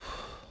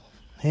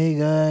Hey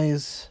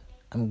guys,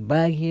 I'm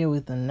back here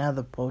with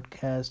another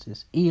podcast.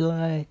 It's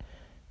Eli.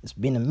 It's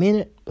been a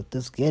minute, but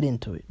let's get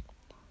into it.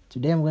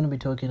 Today I'm going to be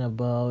talking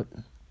about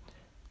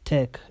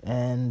tech,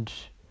 and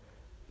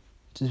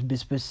to be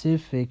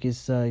specific,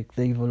 it's like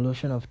the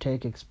evolution of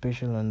tech,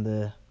 especially on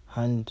the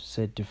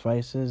handset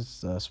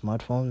devices,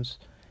 smartphones,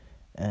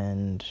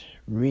 and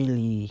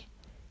really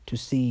to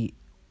see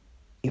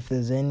if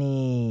there's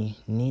any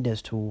need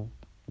as to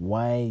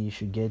why you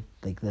should get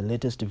like the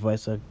latest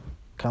device that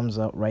comes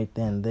out right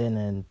then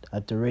and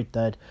at the rate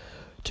that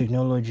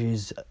technology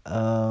is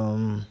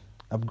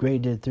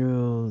upgraded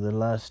through the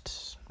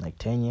last like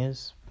 10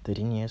 years,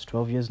 13 years,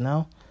 12 years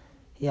now.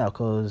 Yeah,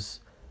 because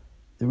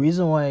the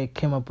reason why I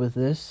came up with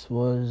this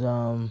was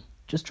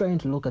just trying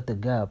to look at the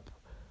gap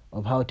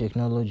of how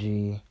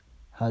technology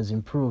has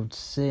improved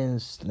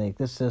since, like,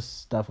 this is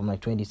stuff from like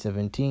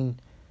 2017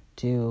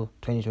 till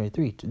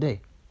 2023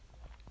 today,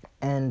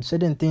 and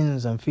certain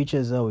things and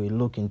features that we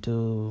look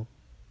into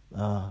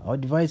our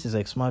devices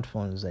like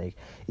smartphones. Like,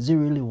 is it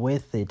really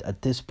worth it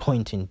at this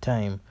point in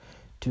time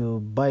to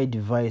buy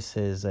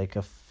devices like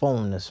a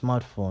phone, a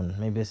smartphone,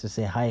 maybe let's just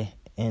say high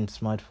end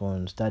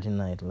smartphone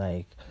starting at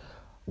like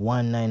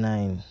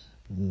 199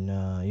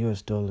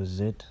 US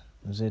dollars? Is it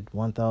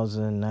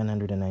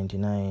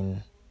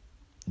 1999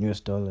 US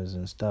dollars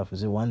and stuff?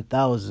 Is it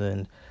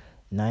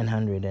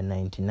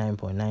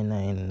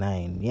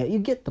 1999.999? Yeah, you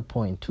get the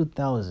point.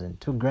 2000,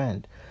 2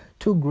 grand,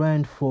 2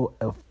 grand for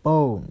a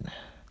phone.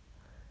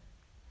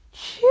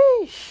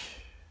 Sheesh.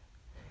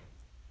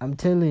 I'm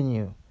telling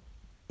you,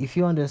 if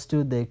you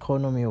understood the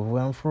economy of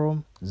where I'm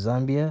from,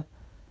 Zambia,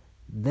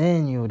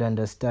 then you would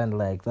understand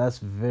like that's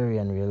very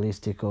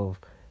unrealistic of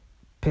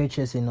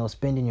purchasing or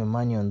spending your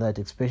money on that,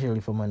 especially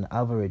from an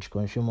average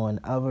consumer, an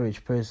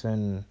average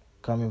person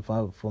coming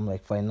from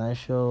like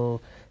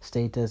financial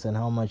status and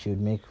how much you'd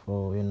make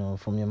for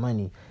from your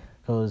money.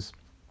 Because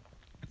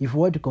if you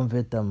were to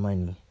convert that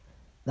money,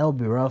 that would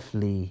be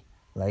roughly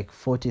like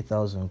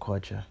 40,000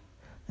 kwacha.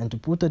 And to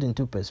put it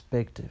into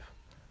perspective,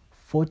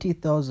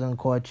 40,000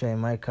 kwacha in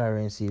my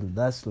currency,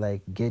 that's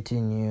like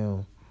getting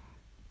you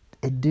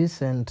a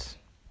decent,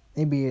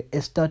 maybe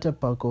a starter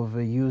pack of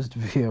a used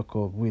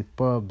vehicle with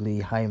probably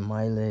high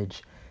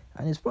mileage,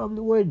 and it's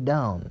probably way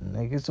down.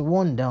 Like, it's a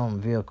worn down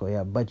vehicle,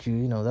 yeah, but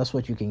that's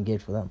what you can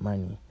get for that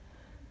money.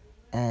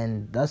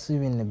 And that's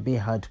even a bit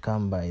hard to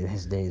come by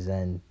these days.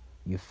 And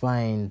you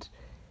find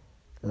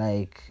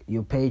like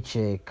your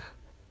paycheck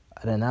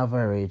at an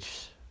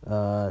average,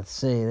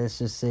 say, let's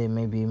just say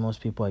maybe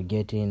most people are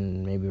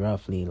getting maybe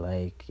roughly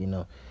like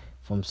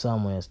from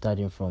somewhere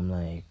starting from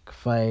like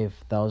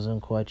 5,000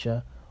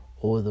 kwacha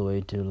all the way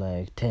to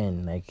like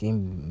 10, like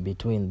in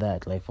between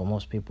that, like for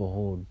most people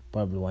who would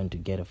probably want to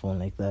get a phone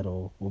like that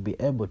or will be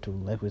able to,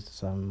 like, with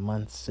some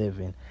months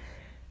saving.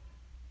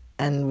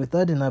 And with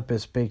that in that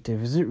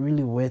perspective, is it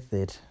really worth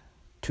it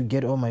to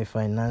get all my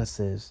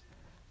finances,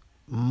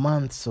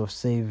 months of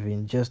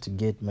saving, just to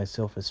get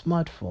myself a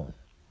smartphone?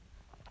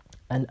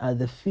 And are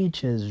the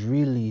features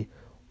really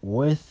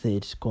worth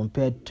it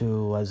compared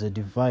to as a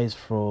device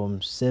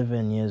from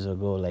 7 years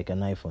ago, like an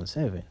iPhone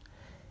 7?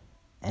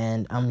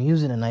 And I'm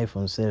using an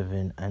iPhone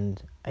 7,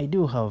 and I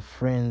do have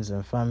friends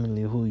and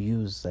family who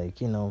use like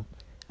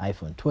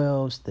iPhone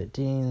 12s,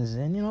 13s,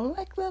 and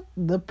like that,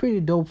 the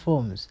pretty dope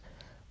phones.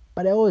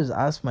 But I always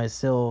ask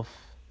myself,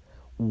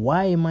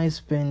 why am I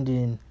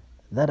spending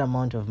that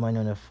amount of money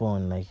on a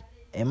phone? Like,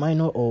 am I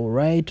not all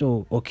right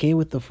or okay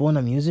with the phone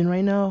I'm using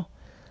right now?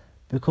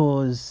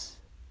 Because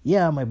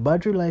yeah, my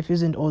battery life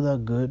isn't all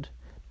that good,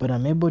 but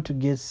I'm able to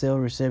get cell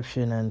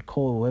reception and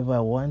call whoever I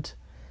want.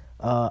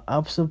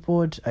 App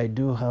support, I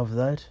do have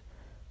that.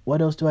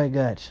 What else do I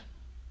got?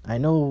 I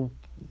know,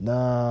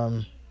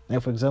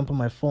 like, for example,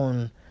 my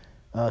phone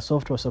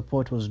software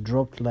support was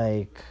dropped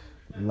like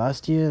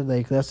last year.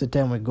 Like, that's the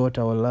time we got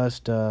our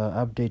last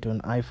update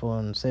on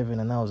iPhone 7,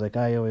 and now it's like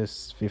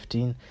iOS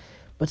 15.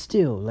 But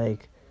still,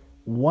 like,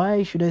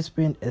 why should I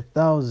spend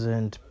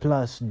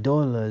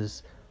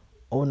 $1,000+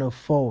 on a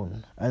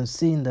phone and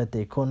seeing that the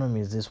economy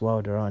is this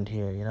wild around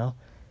here?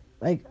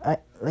 Like,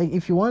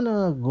 if you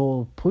wanna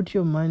go put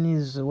your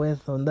money's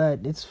worth on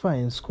that, it's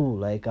fine, it's cool.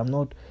 Like, I'm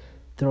not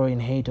throwing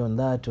hate on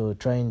that or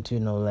trying to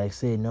like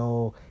say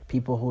no,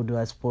 people who do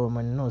that spoil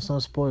money. No, it's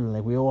not spoiling.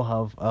 Like, we all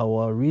have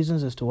our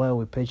reasons as to why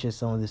we purchase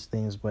some of these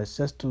things, but it's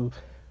just to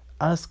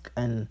ask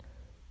and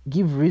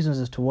give reasons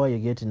as to why you're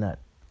getting that.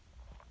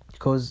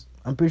 Because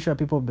I'm pretty sure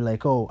people will be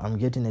like, oh, I'm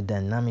getting a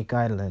dynamic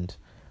island,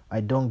 I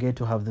don't get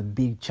to have the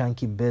big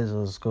chunky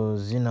bezels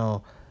because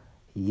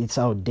it's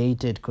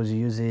outdated because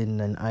you're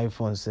using an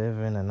iPhone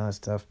 7 and that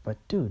stuff. But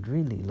dude,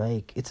 really,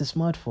 like, it's a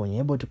smartphone. You're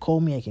able to call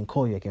me, I can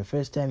call you, I can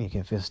FaceTime, you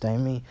can FaceTime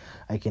me,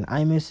 I can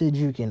iMessage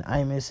you, you can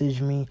iMessage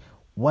me.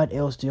 What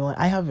else do you want?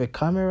 I have a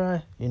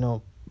camera,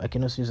 I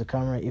can also use a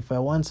camera. If I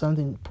want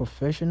something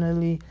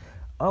professionally,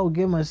 I'll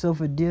get myself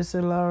a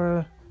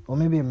DSLR or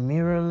maybe a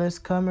mirrorless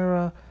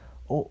camera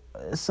or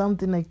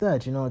something like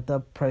that, at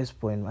that price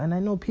point. And I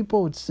know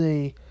people would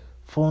say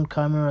phone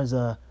cameras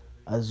are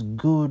as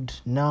good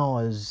now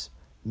as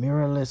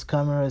mirrorless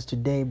cameras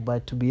today,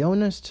 but to be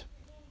honest,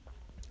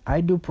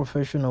 I do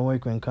professional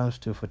work when it comes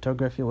to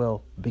photography.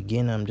 Well,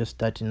 beginner, I'm just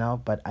starting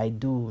out, but I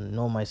do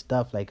know my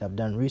stuff. Like I've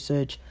done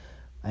research,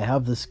 I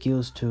have the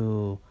skills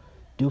to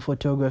do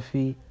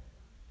photography.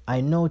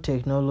 I know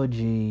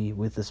technology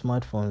with the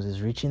smartphones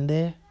is reaching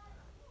there,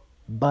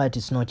 but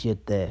it's not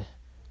yet there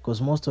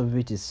because most of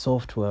it is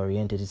software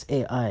oriented. It's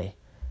AI.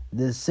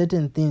 There's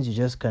certain things you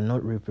just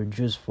cannot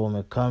reproduce from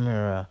a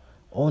camera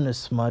on a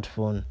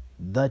smartphone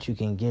that you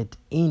can get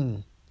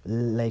in,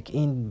 like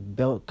in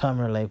belt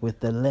camera, like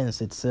with the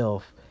lens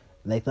itself,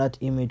 like that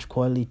image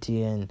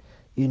quality and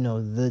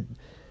the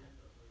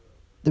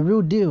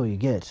real deal you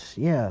get.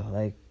 Yeah,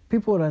 like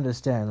people would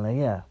understand. Like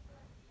yeah,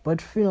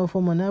 but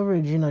from an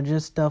average,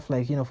 just stuff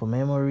like for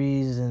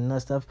memories and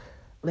that stuff,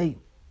 like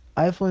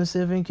iPhone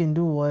 7 can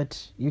do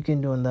what you can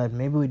do on that.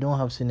 Maybe we don't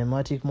have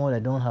cinematic mode. I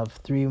don't have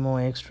three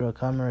more extra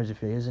cameras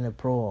if you're using a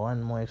Pro or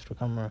one more extra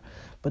camera.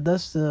 But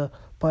that's the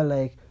part.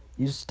 Like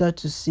you start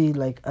to see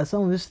like are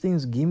some of these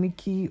things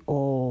gimmicky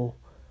or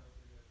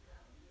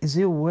is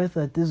it worth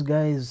that these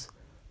guys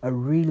are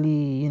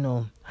really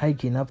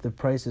hiking up the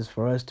prices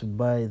for us to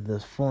buy the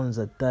phones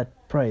at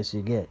that price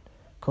you get?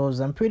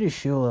 Because I'm pretty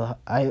sure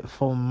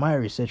from my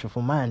research or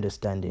from my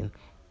understanding,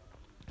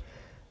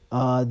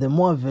 the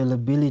more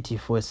availability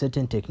for a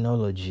certain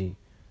technology,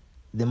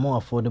 the more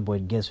affordable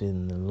it gets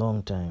in the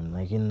long time,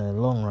 like in the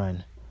long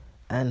run.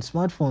 And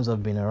smartphones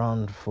have been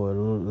around for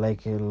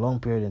like a long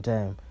period of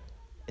time.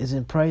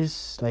 Isn't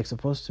price like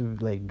supposed to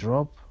like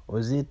drop, or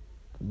is it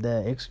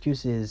the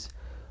excuse is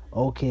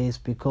okay? It's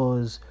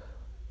because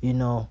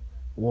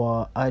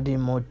we're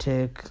adding more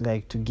tech,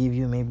 like to give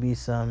you maybe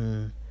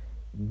some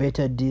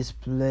better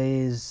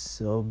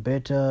displays or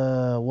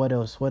better what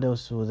else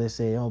will they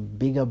say,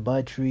 bigger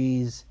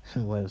batteries.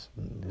 Well,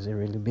 is it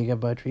really bigger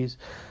batteries?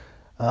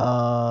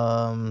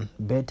 Better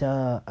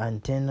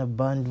antenna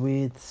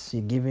bandwidth,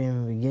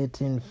 we're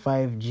getting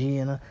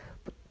 5G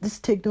but this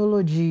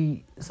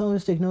technology, some of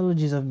these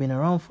technologies have been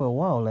around for a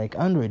while. Like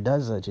Android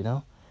does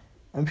that.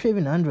 I'm sure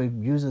even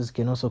Android users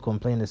can also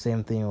complain the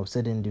same thing of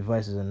certain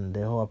devices and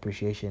their whole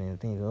appreciation and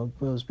things.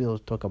 Those people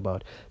talk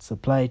about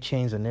supply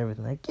chains and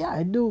everything. Like, yeah,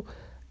 I do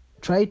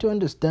try to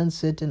understand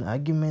certain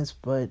arguments,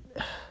 but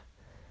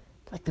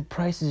like the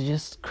price is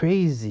just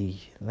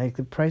crazy. Like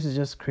the price is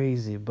just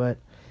crazy. But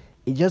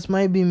it just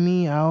might be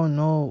me. I don't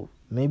know.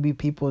 Maybe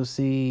people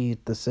see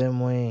it the same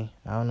way.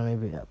 I don't know.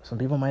 Maybe some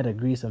people might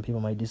agree, some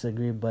people might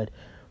disagree. But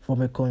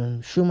from a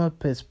consumer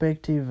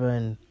perspective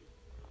and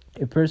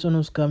a person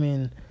who's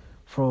coming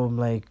from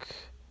like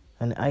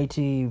an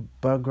IT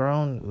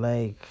background,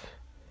 like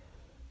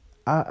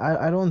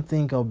I don't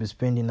think I'll be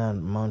spending that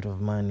amount of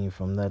money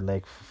from that.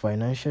 Like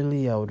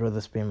financially, I would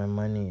rather spend my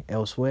money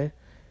elsewhere,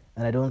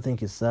 and I don't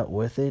think it's that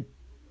worth it.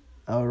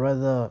 I would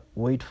rather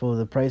wait for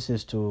the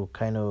prices to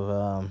kind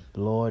of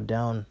lower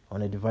down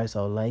on a device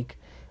I would like,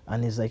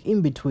 and it's like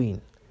in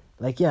between.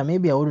 Like yeah,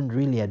 maybe I wouldn't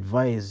really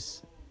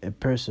advise a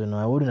person,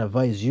 or I wouldn't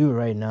advise you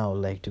right now,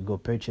 like to go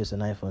purchase an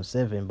iPhone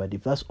 7. But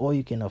if that's all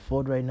you can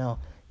afford right now,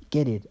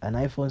 get it. An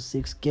iPhone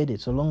 6, get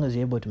it. So long as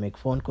you're able to make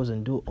phone calls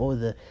and do all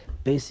the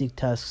basic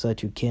tasks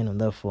that you can on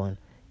that phone,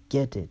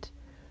 get it.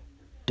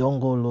 Don't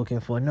go looking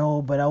for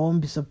no, but I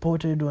won't be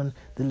supported on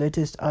the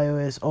latest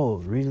iOS. Oh,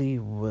 really?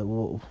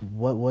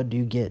 What do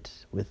you get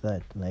with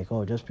that? Like,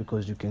 oh, just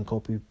because you can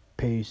copy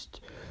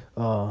paste,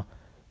 uh,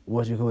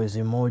 what you call is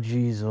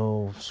emojis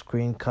or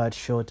screen cut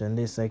short and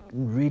this. Like,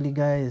 really,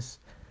 guys?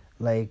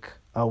 Like,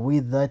 are we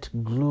that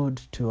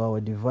glued to our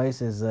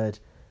devices that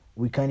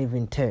we can't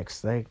even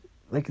text? Like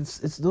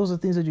it's those are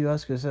things that you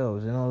ask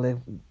yourselves. Like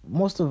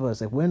most of us.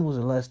 Like, when was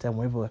the last time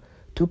we ever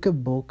took a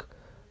book,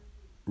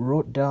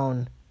 wrote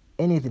down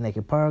anything like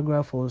a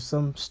paragraph or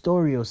some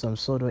story or some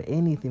sort or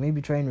anything, maybe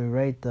trying to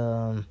write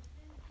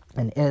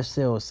an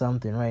essay or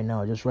something right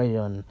now, just write it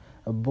on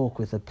a book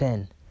with a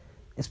pen.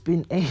 It's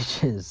been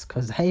ages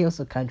because I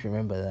also can't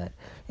remember that.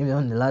 Maybe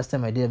on the last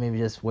time I did, maybe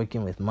just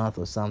working with math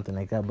or something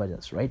like that, but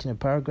just writing a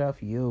paragraph,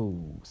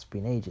 it's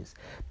been ages.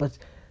 But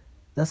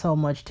that's how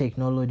much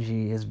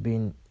technology has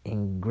been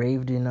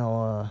engraved in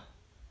our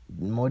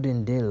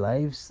modern day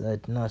lives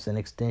that now it's an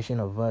extension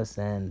of us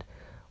and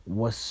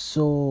was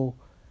so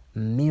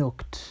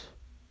milked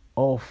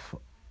off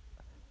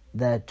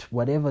that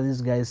whatever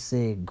these guys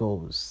say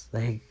goes.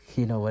 Like,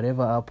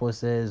 whatever Apple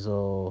says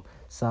or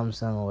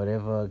Samsung or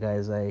whatever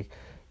guys, like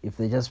if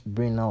they just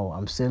bring out,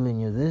 I'm selling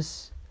you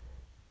this.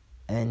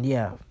 And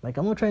yeah, like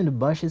I'm not trying to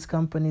bash these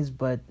companies,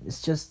 but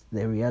it's just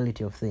the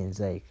reality of things.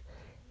 Like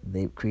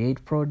they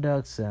create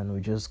products and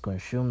we just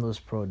consume those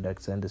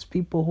products, and there's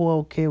people who are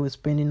okay with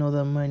spending all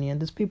that money and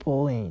there's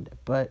people who ain't.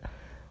 But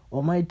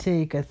on my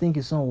take, I think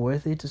it's not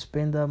worth it to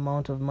spend that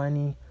amount of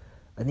money.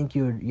 I think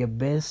you're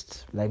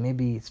best like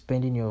maybe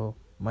spending your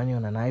money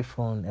on an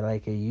iPhone,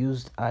 like a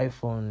used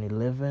iPhone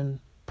 11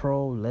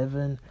 Pro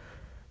 11.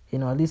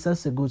 At least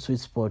that's a good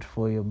sweet spot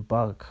for your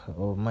buck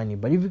of money.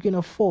 But if you can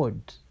afford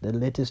the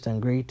latest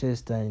and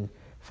greatest and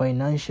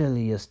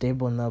financially you're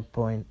stable on that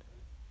point,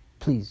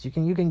 please, you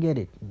can get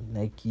it.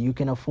 Like you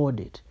can afford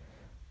it.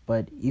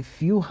 But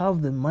if you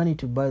have the money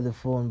to buy the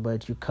phone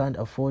but you can't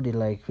afford it,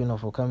 like,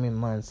 for coming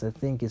months, I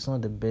think it's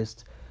not the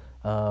best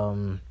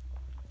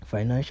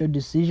financial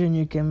decision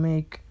you can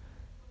make.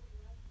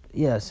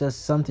 Yeah, it's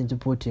just something to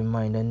put in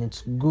mind, and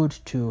it's good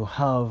to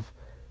have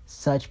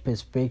such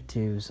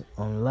perspectives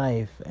on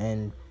life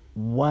and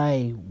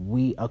why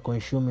we are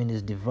consuming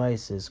these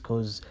devices,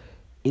 because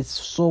it's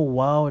so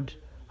wild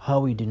how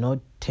we do not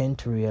tend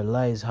to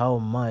realize how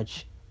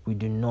much we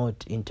do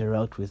not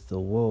interact with the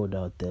world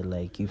out there.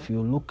 Like, if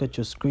you look at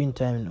your screen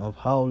time of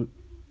how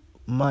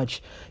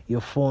much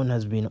your phone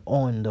has been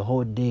on the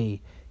whole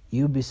day,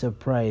 you'll be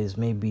surprised.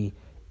 Maybe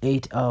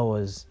 8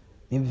 hours,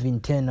 maybe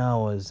even 10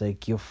 hours,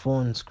 like your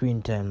phone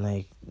screen time,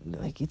 like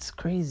it's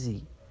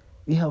crazy.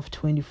 You have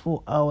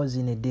 24 hours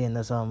in a day, and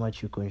that's how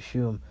much you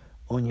consume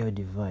on your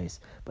device.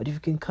 But if you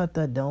can cut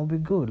that down, it'll be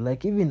good.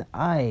 Like, even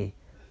I'm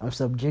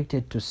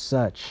subjected to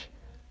such.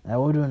 I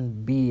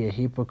wouldn't be a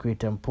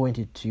hypocrite and point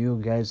it to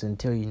you guys and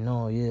tell you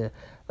no. Yeah,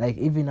 like,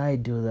 even I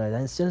do that,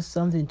 and it's just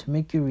something to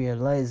make you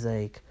realize,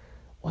 like,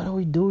 what are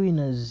we doing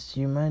as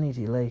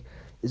humanity? Like,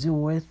 is it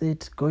worth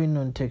it going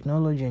on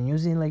technology and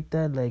using it like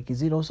that? Like,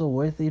 is it also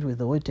worth it with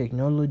the way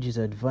technology is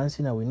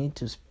advancing and we need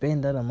to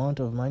spend that amount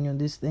of money on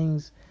these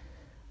things?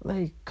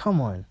 Like,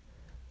 come on.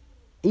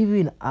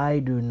 Even I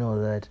do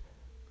know that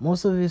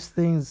most of these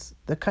things,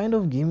 they're kind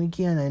of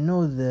gimmicky, and I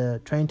know they're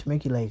trying to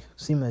make it like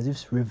seem as if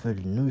it's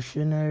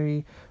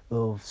revolutionary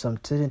of some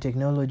certain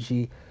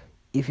technology.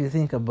 If you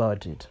think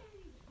about it,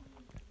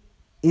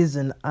 is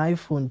an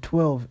iPhone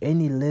 12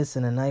 any less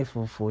than an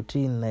iPhone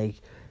 14?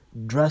 Like,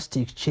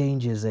 drastic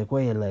changes, like,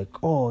 where you're like,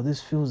 oh,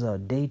 this feels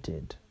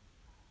outdated.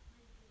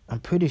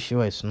 I'm pretty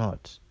sure it's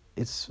not.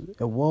 It's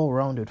a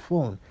well-rounded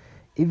phone.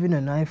 Even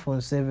an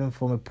iPhone 7,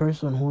 from a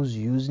person who's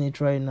using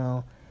it right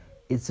now,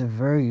 it's a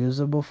very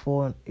usable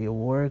phone. It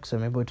works.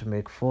 I'm able to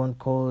make phone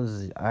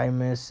calls,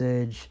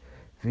 iMessage,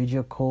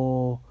 video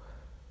call,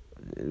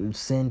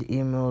 send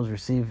emails,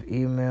 receive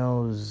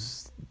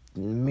emails,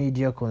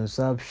 media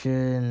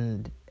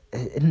consumption,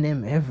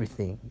 name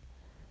everything.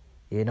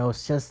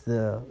 It's just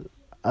the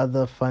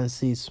other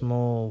fancy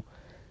small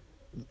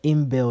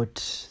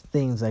inbuilt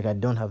things, like I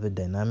don't have the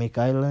dynamic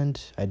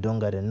island, I don't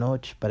got a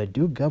notch, but I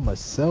do got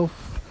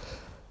myself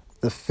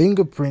the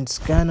fingerprint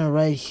scanner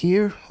right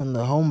here on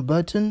the home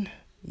button.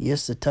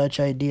 Yes, the touch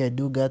ID, I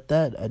do got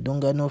that. I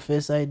don't got no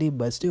face ID,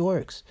 but it still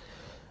works.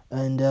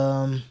 And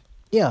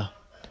yeah.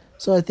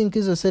 So I think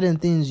these are certain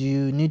things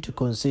you need to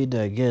consider,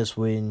 I guess,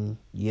 when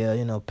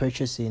you're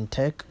purchasing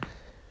tech,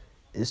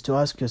 is to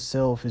ask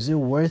yourself, is it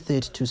worth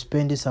it to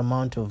spend this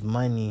amount of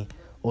money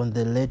on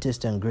the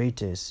latest and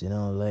greatest?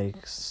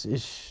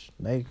 It's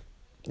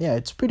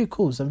pretty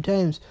cool.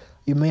 Sometimes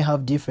you may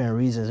have different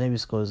reasons. Maybe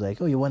it's because,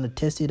 like, oh, you want to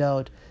test it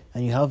out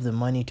and you have the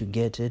money to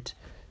get it,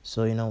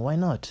 so why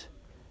not?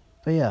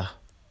 But yeah,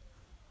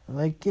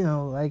 like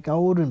I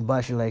wouldn't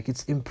bash it. Like,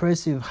 it's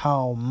impressive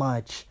how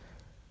much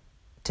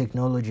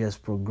technology has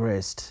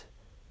progressed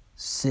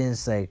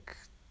since, like,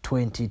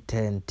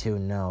 2010 till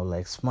now.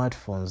 Like,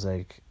 smartphones,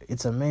 like,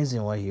 it's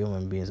amazing what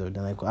human beings have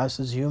done. Like, us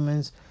as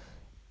humans,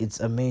 it's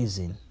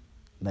amazing.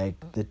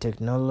 Like, the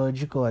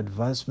technological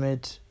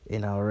advancement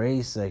in our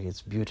race, like,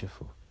 it's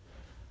beautiful.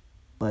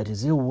 But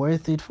is it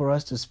worth it for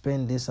us to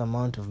spend this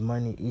amount of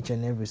money each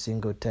and every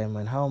single time?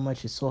 And how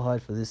much it's so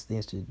hard for these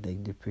things to,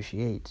 like,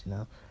 depreciate,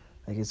 Like,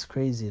 it's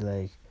crazy,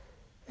 like,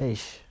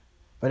 ish.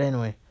 But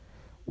anyway,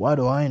 what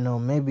do I know?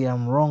 Maybe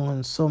I'm wrong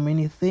on so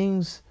many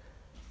things.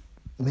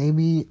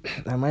 Maybe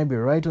I might be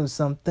right on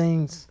some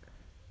things.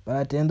 But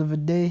at the end of the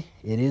day,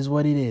 it is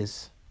what it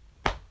is.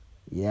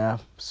 Yeah,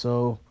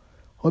 so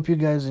hope you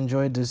guys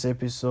enjoyed this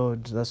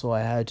episode. That's all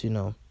I had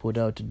to, put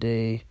out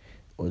today.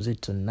 Or is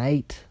it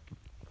tonight?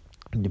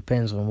 It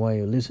depends on where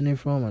you're listening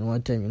from and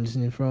what time you're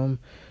listening from.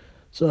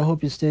 So I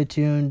hope you stay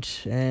tuned.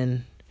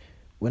 And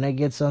when I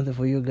get something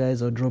for you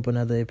guys, I'll drop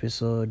another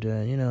episode.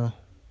 And,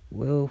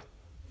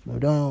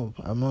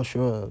 I'm not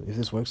sure if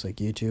this works like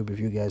YouTube. If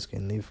you guys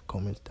can leave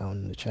comments down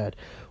in the chat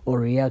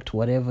or react,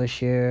 whatever,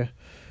 share,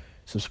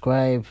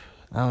 subscribe.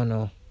 I don't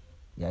know.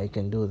 Yeah, you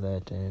can do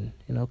that. And,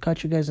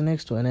 catch you guys the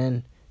next one.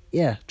 And,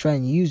 yeah, try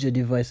and use your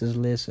devices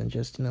less and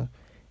just,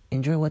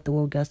 enjoy what the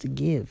world has to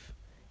give.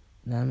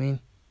 You know what I mean?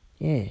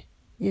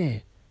 Yeah.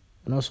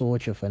 And also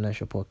watch your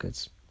financial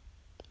pockets.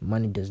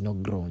 Money does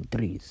not grow on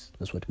trees.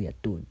 That's what we are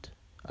told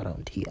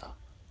around here.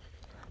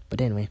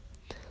 But anyway,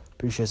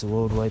 pretty sure it's a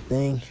worldwide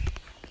thing.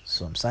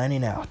 So I'm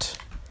signing out.